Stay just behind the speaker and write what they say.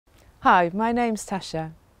Hi, my name's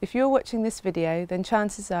Tasha. If you're watching this video, then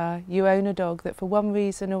chances are you own a dog that for one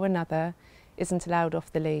reason or another isn't allowed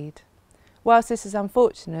off the lead. Whilst this is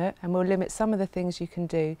unfortunate and will limit some of the things you can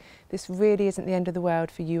do, this really isn't the end of the world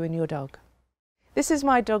for you and your dog. This is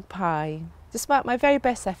my dog Pi. Despite my very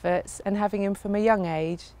best efforts and having him from a young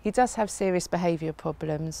age, he does have serious behaviour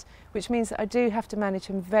problems, which means that I do have to manage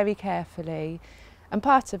him very carefully, and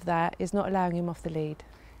part of that is not allowing him off the lead.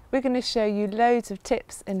 We're going to show you loads of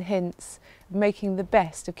tips and hints of making the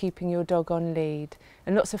best of keeping your dog on lead,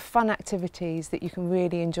 and lots of fun activities that you can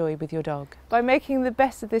really enjoy with your dog. By making the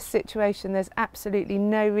best of this situation, there's absolutely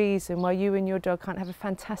no reason why you and your dog can't have a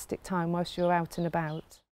fantastic time whilst you're out and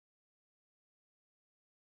about.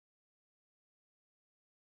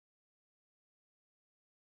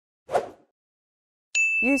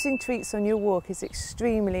 Using treats on your walk is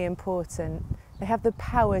extremely important. They have the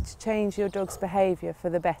power to change your dog's behaviour for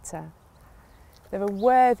the better. They're a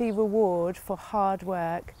worthy reward for hard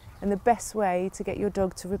work and the best way to get your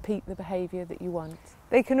dog to repeat the behaviour that you want.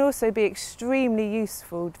 They can also be extremely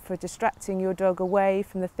useful for distracting your dog away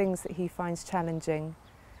from the things that he finds challenging.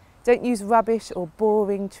 Don't use rubbish or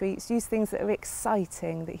boring treats, use things that are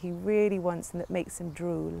exciting, that he really wants and that makes him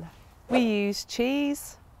drool. We use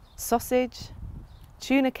cheese, sausage,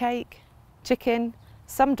 tuna cake, chicken.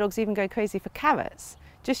 Some dogs even go crazy for carrots.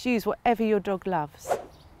 Just use whatever your dog loves.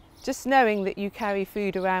 Just knowing that you carry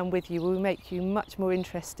food around with you will make you much more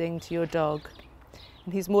interesting to your dog,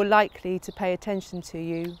 and he's more likely to pay attention to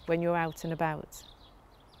you when you're out and about.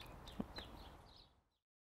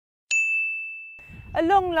 A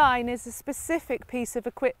long line is a specific piece of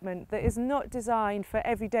equipment that is not designed for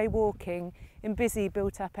everyday walking in busy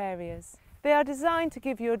built-up areas. They are designed to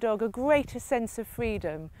give your dog a greater sense of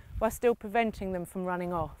freedom while still preventing them from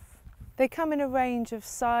running off. They come in a range of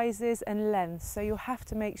sizes and lengths, so you'll have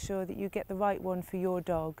to make sure that you get the right one for your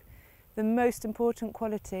dog. The most important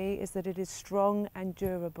quality is that it is strong and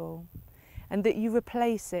durable, and that you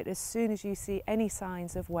replace it as soon as you see any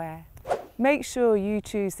signs of wear. Make sure you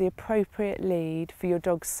choose the appropriate lead for your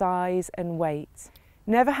dog's size and weight.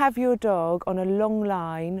 Never have your dog on a long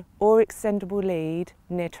line or extendable lead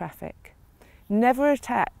near traffic. Never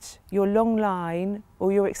attach your long line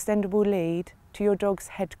or your extendable lead to your dog's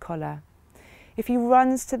head collar. If he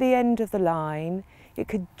runs to the end of the line, it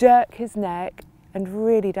could jerk his neck and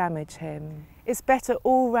really damage him. It's better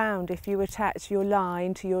all round if you attach your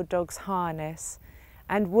line to your dog's harness.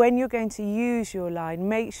 And when you're going to use your line,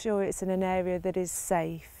 make sure it's in an area that is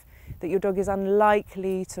safe, that your dog is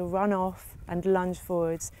unlikely to run off and lunge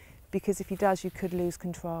forwards, because if he does, you could lose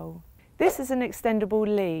control. This is an extendable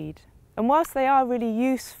lead. And whilst they are really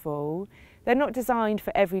useful, they're not designed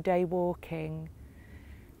for everyday walking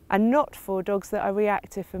and not for dogs that are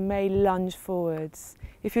reactive and may lunge forwards.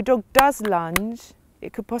 If your dog does lunge,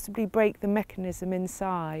 it could possibly break the mechanism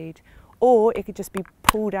inside, or it could just be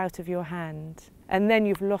pulled out of your hand, and then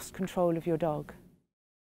you've lost control of your dog.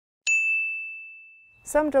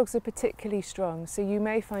 Some dogs are particularly strong, so you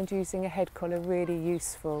may find using a head collar really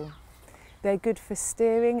useful. They're good for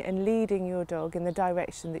steering and leading your dog in the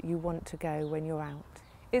direction that you want to go when you're out.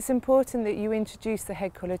 It's important that you introduce the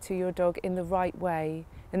head collar to your dog in the right way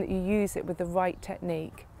and that you use it with the right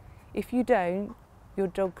technique. If you don't, your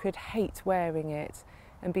dog could hate wearing it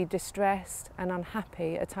and be distressed and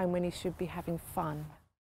unhappy at a time when he should be having fun.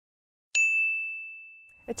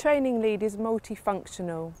 A training lead is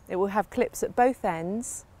multifunctional. It will have clips at both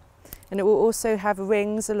ends, and it will also have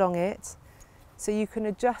rings along it, so you can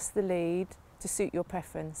adjust the lead to suit your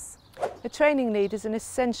preference. A training lead is an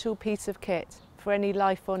essential piece of kit for any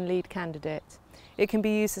Life On lead candidate. It can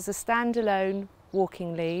be used as a standalone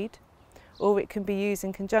walking lead, or it can be used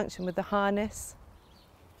in conjunction with the harness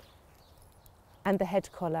and the head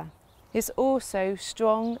collar. It's also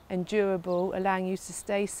strong and durable, allowing you to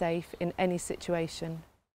stay safe in any situation.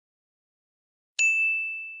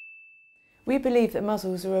 We believe that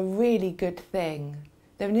muzzles are a really good thing.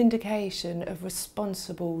 They're an indication of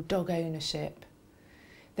responsible dog ownership.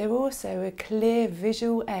 They're also a clear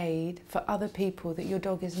visual aid for other people that your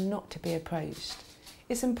dog is not to be approached.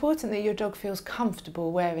 It's important that your dog feels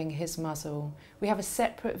comfortable wearing his muzzle. We have a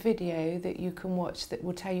separate video that you can watch that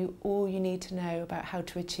will tell you all you need to know about how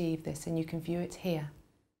to achieve this, and you can view it here.